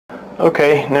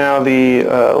Okay, now the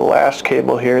last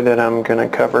cable here that I'm going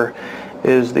to cover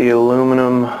is the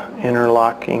aluminum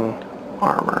interlocking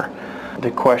armor.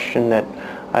 The question that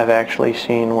I've actually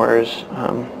seen was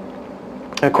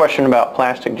a question about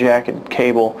plastic jacket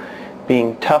cable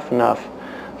being tough enough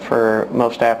for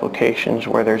most applications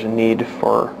where there's a need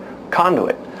for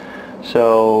conduit.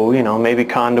 So, you know, maybe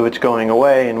conduit's going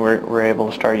away and we're able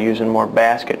to start using more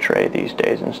basket tray these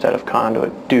days instead of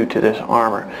conduit due to this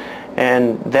armor.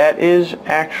 And that is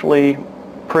actually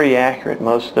pretty accurate.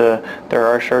 There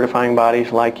are certifying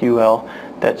bodies like UL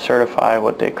that certify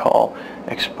what they call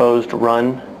exposed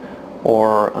run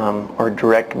or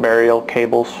direct burial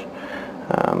cables.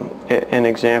 An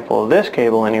example of this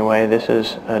cable anyway, this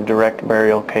is a direct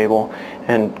burial cable,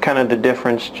 and kind of the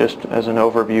difference, just as an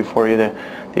overview for you, the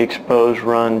exposed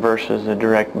run versus the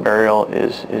direct burial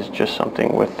is just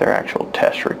something with their actual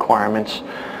test requirements,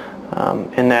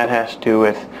 and that has to do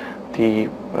with the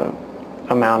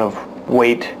amount of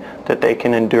weight that they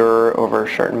can endure over a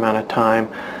certain amount of time.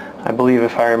 I believe,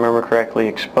 if I remember correctly,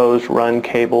 exposed run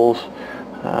cables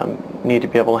need to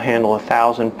be able to handle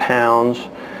 1,000 pounds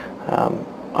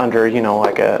under, you know,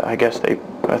 like I guess a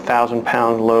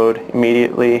 1,000-pound load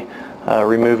immediately,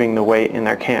 removing the weight, and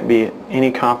there can't be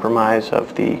any compromise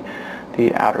of the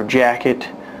outer jacket,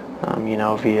 you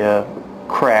know, via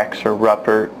cracks or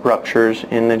ruptures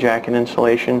in the jacket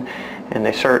insulation, and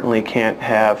they certainly can't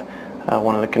have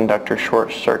one of the conductors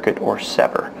short circuit or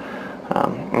sever.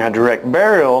 Now direct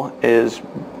burial is,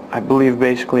 I believe,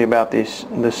 basically about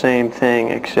the same thing,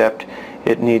 except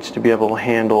it needs to be able to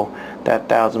handle that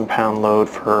 1,000-pound load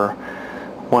for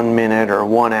 1 minute or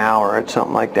 1 hour or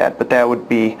something like that. But that would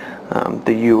be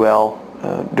the UL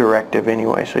directive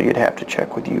anyway, so you'd have to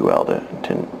check with UL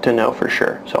to know for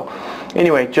sure. So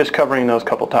anyway, just covering those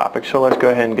couple topics. So let's go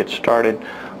ahead and get started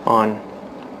on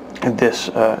this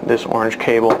orange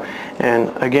cable.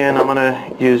 And again, I'm going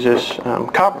to use this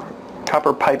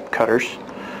copper pipe cutters,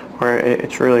 where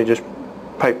it's really just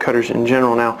pipe cutters in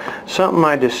general. Now, something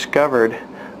I discovered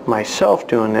myself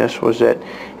doing this was that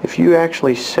if you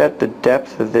actually set the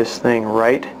depth of this thing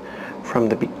right from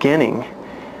the beginning,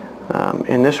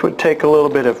 and this would take a little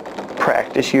bit of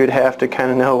practice, you'd have to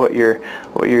kind of know what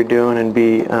you're doing and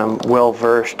be well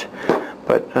versed,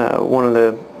 but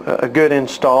a good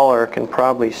installer can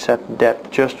probably set the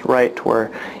depth just right to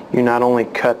where you not only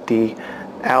cut the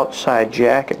outside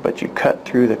jacket, but you cut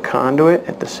through the conduit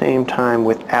at the same time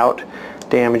without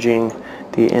damaging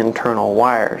the internal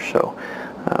wires. So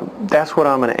that's what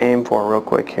I'm going to aim for real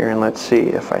quick here, and let's see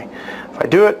if I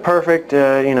do it perfect.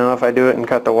 You know, if I do it and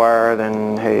cut the wire,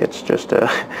 then hey, it's just a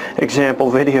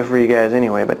example video for you guys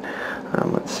anyway. But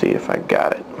let's see if I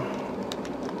got it.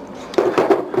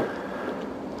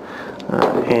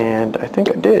 And I think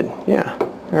I did. Yeah,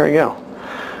 there we go.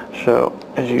 So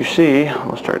as you see,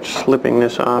 I'll start slipping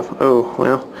this off. Oh,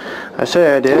 well, I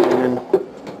say I did, and then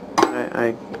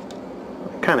I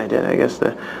kind of did. I guess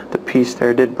the piece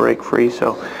there did break free.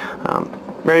 So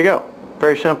there you go.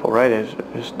 Very simple, right?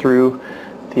 Is through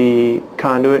the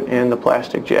conduit and the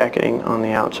plastic jacketing on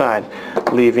the outside,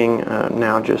 leaving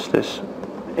now just this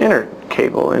inner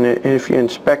cable. And if you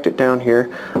inspect it down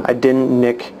here, I didn't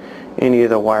nick any of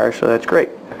the wires, so that's great.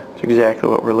 That's exactly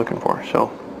what we're looking for. So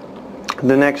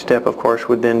the next step, of course,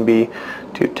 would then be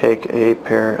to take a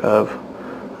pair of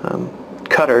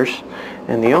cutters,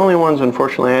 and the only ones,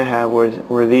 unfortunately, I have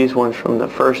were these ones from the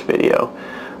first video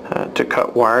to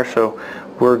cut wire. So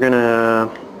we're gonna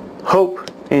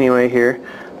hope, anyway, here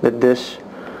that this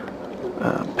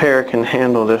pair can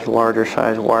handle this larger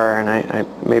size wire, and I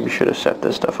maybe should have set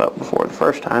this stuff up before the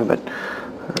first time, but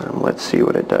let's see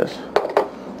what it does.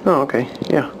 Oh, okay,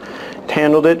 yeah, it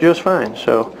handled it just fine.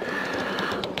 So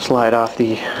slide off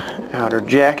the outer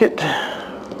jacket.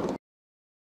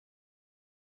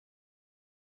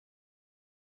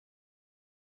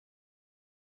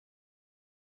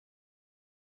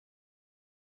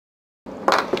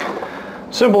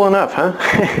 Simple enough, huh?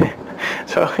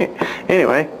 So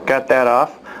anyway, got that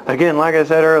off. Again, like I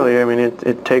said earlier, I mean,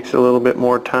 it takes a little bit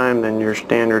more time than your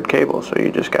standard cable, so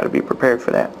you just got to be prepared for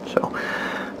that. So,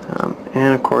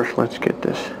 and of course, let's get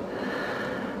this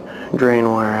drain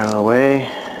wire out of the way.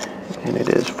 And it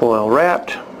is foil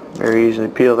wrapped. Very easily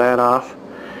peel that off.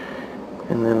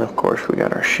 And then, of course, we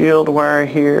got our shield wire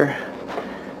here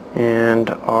and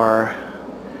our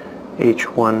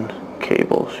H1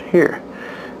 cables here.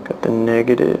 Got the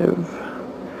negative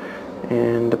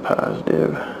and the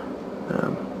positive.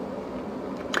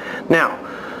 Now,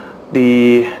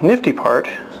 the nifty part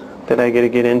that I get to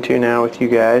get into now with you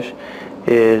guys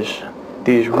is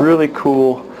these really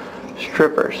cool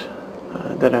strippers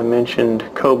that I mentioned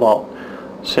Cobalt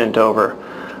sent over.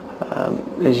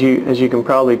 As you can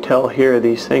probably tell here,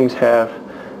 these things have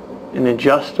an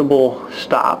adjustable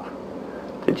stop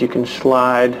that you can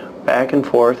slide back and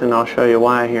forth, and I'll show you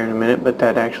why here in a minute, but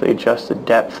that actually adjusts the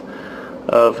depth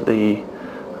of the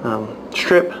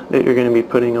strip that you're going to be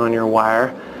putting on your wire.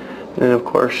 And then of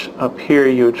course up here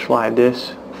you would slide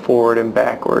this forward and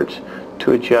backwards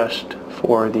to adjust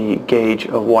for the gauge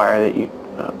of wire that you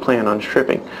plan on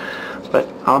stripping. But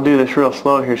I'll do this real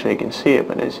slow here so you can see it,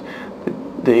 but as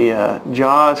the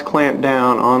jaws clamp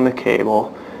down on the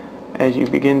cable, as you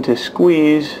begin to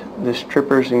squeeze, the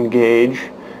strippers engage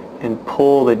and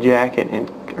pull the jacket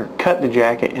or cut the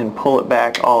jacket and pull it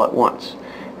back all at once.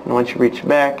 And once you reach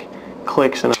back,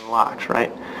 clicks and unlocks,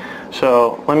 right?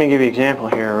 So let me give you an example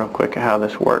here real quick of how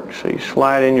this works. So you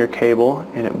slide in your cable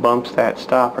and it bumps that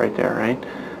stop right there, right?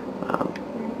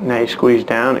 Now you squeeze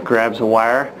down, it grabs the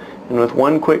wire, and with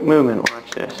one quick movement, watch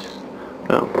this.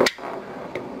 Boom.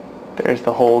 There's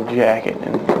the whole jacket,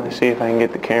 and let's see if I can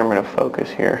get the camera to focus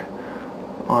here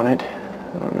on it.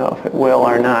 I don't know if it will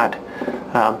or not.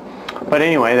 But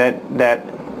anyway, that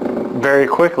very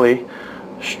quickly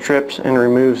strips and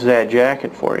removes that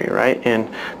jacket for you, right? And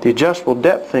the adjustable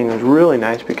depth thing is really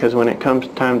nice because when it comes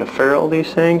time to ferrule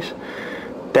these things,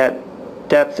 that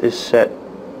depth is set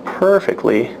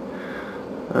perfectly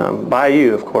by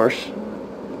you, of course,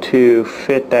 to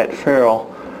fit that ferrule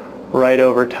right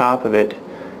over top of it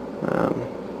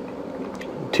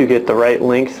to get the right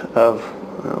length of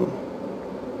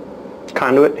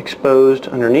conduit exposed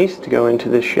underneath to go into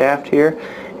this shaft here,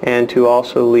 and to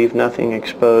also leave nothing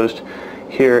exposed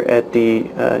here at the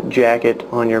jacket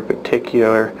on your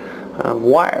particular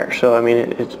wire. So I mean,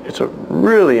 it's a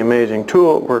really amazing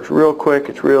tool. It works real quick,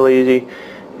 it's real easy,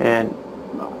 and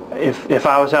if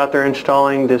I was out there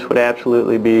installing, this would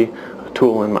absolutely be a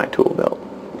tool in my tool belt.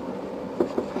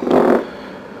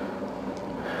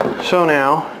 So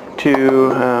now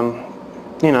to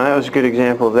you know, that was a good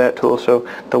example of that tool. So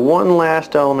the one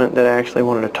last element that I actually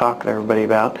wanted to talk to everybody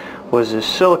about was this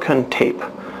silicone tape.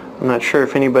 I'm not sure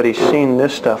if anybody's seen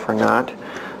this stuff or not,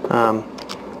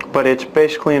 but it's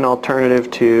basically an alternative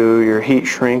to your heat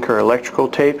shrink or electrical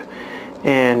tape,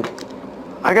 and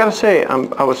I gotta say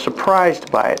I was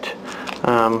surprised by it.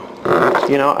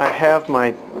 You know, I have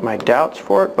my doubts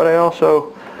for it, but I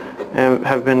also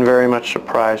have been very much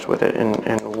surprised with it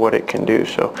and what it can do.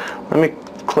 So let me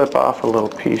clip off a little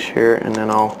piece here, and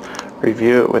then I'll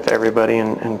review it with everybody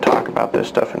and talk about this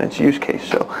stuff and its use case.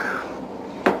 So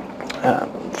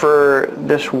for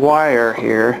this wire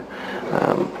here,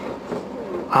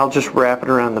 I'll just wrap it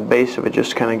around the base of it,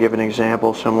 just to kind of give an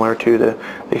example similar to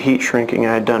the heat shrinking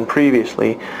I had done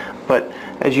previously. But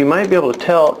as you might be able to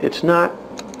tell, it's not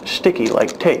sticky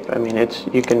like tape. I mean,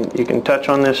 you can touch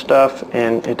on this stuff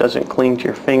and it doesn't cling to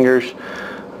your fingers.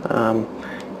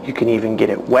 You can even get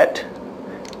it wet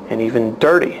and even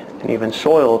dirty and even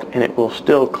soiled, and it will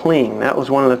still clean. That was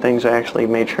one of the things I actually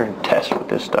made sure and test with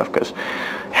this stuff, because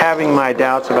having my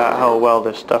doubts about how well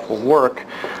this stuff will work,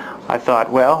 I thought,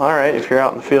 well, all right, if you're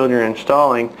out in the field, you're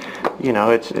installing, you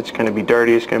know, it's going to be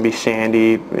dirty, it's going to be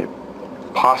sandy, it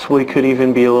possibly could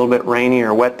even be a little bit rainy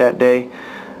or wet that day.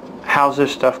 How's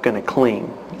this stuff going to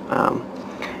clean?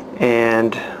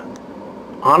 And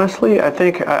honestly, I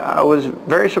think I was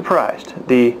very surprised.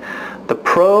 The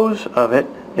pros of it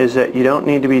is that you don't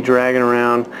need to be dragging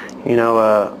around, you know,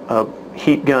 a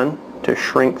heat gun to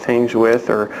shrink things with,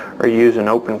 or use an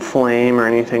open flame or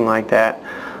anything like that.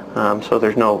 So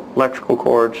there's no electrical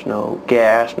cords, no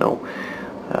gas, no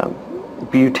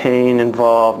butane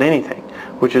involved, anything,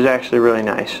 which is actually really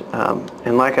nice.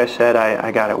 And like I said,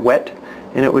 I got it wet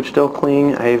and it would still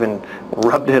clean. I even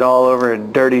rubbed it all over a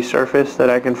dirty surface that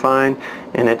I can find,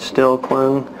 and it still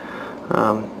clung.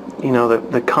 You know,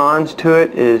 the cons to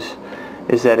it is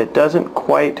that it doesn't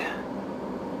quite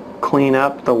clean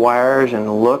up the wires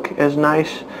and look as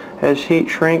nice as heat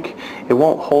shrink. It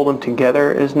won't hold them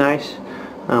together as nice.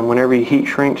 Whenever you heat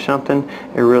shrink something,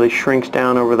 it really shrinks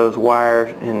down over those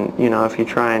wires, and you know, if you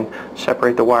try and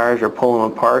separate the wires or pull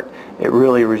them apart, it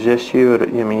really resists you. I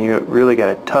mean, you really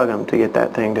got to tug them to get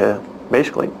that thing to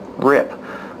basically rip.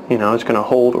 You know, it's going to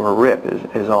hold or rip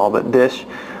is all. But this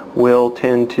will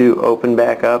tend to open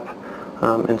back up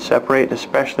and separate,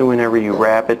 especially whenever you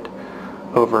wrap it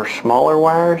over smaller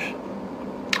wires.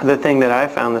 The thing that I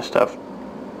found this stuff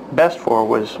best for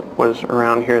was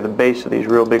around here, the base of these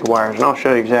real big wires, and I'll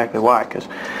show you exactly why, because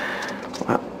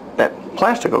that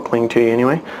plastic will cling to you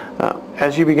anyway.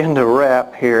 As you begin to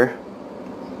wrap here,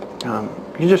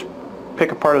 you just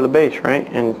pick a part of the base, right,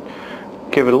 and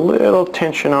give it a little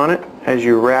tension on it as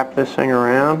you wrap this thing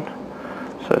around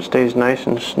so it stays nice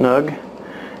and snug.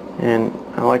 And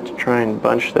I like to try and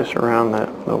bunch this around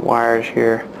the wires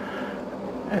here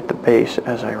at the base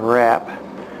as I wrap.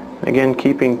 Again,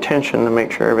 keeping tension to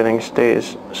make sure everything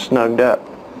stays snugged up.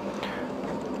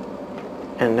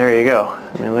 And there you go.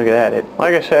 I mean, look at that.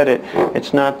 Like I said,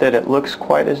 it's not that it looks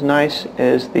quite as nice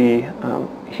as the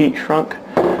heat shrunk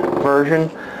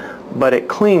version, but it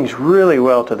clings really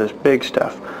well to this big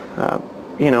stuff.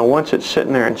 You know, once it's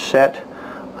sitting there and set,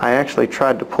 I actually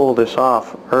tried to pull this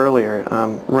off earlier,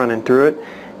 running through it,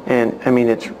 and I mean,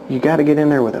 you got to get in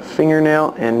there with a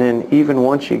fingernail, and then even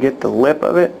once you get the lip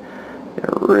of it, you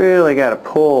really got to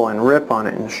pull and rip on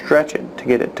it and stretch it to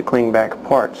get it to cling back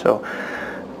apart. So,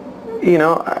 you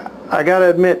know, I got to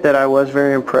admit that I was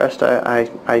very impressed.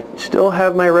 I still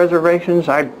have my reservations.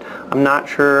 I'm not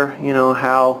sure, you know,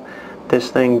 how this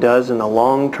thing does in the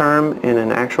long term in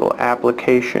an actual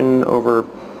application over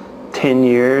 10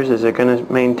 years. Is it going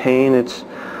to maintain its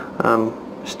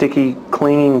sticky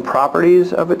clinging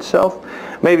properties of itself?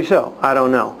 Maybe so. I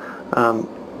don't know.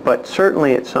 But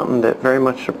certainly it's something that very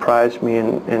much surprised me,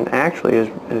 and actually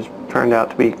has turned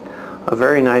out to be a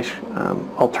very nice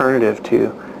alternative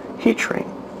to heat shrink.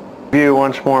 Review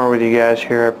once more with you guys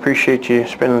here. I appreciate you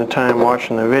spending the time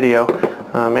watching the video,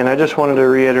 and I just wanted to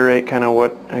reiterate kind of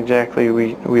what exactly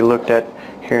we looked at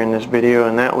here in this video,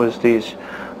 and that was these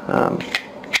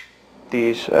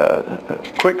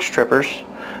quick strippers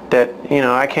that, you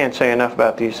know, I can't say enough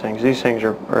about these things. These things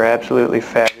are absolutely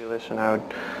fabulous, and I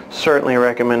would certainly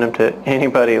recommend them to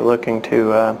anybody looking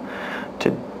to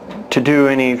do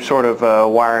any sort of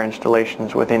wire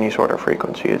installations with any sort of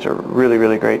frequency. It's a really,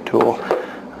 really great tool.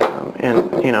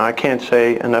 And, you know, I can't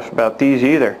say enough about these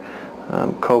either.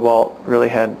 Cobalt really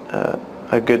had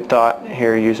a good thought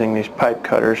here using these pipe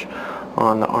cutters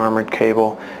on the armored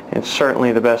cable. It's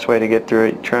certainly the best way to get through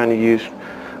it. Trying to use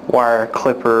wire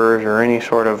clippers or any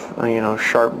sort of, you know,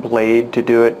 sharp blade to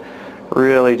do it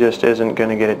really just isn't going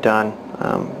to get it done.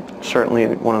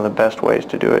 Certainly one of the best ways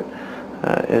to do it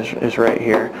is right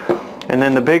here. And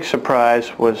then the big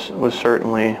surprise was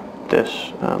certainly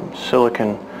this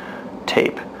silicon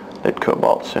tape that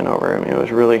Cobalt sent over. I mean, it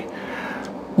was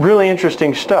really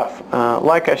interesting stuff.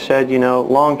 Like I said, you know,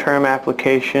 long-term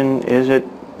application, is it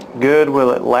good? Will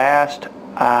it last?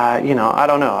 You know, I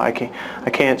don't know. I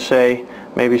can't say.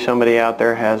 Maybe somebody out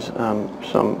there has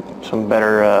some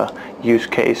better use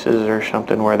cases or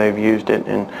something where they've used it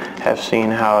and have seen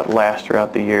how it lasts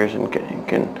throughout the years and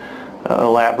can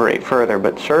elaborate further.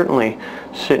 But certainly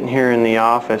sitting here in the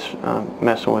office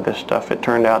messing with this stuff, it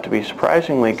turned out to be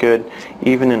surprisingly good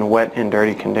even in wet and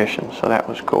dirty conditions, so that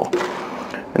was cool.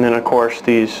 And then of course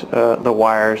these the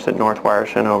wires that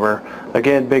Northwire sent over.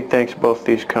 Again, big thanks to both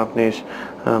these companies.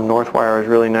 Northwire was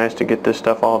really nice to get this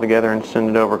stuff all together and send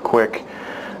it over quick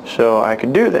so I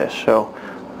could do this. So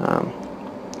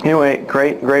anyway,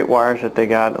 great wires that they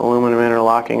got. Aluminum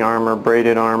interlocking armor,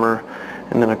 braided armor,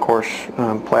 and then of course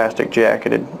plastic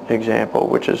jacketed example,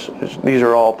 which is these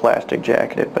are all plastic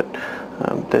jacketed, but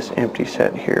this empty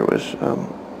set here was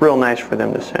real nice for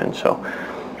them to send. So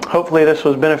hopefully this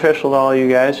was beneficial to all you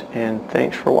guys, and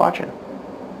thanks for watching.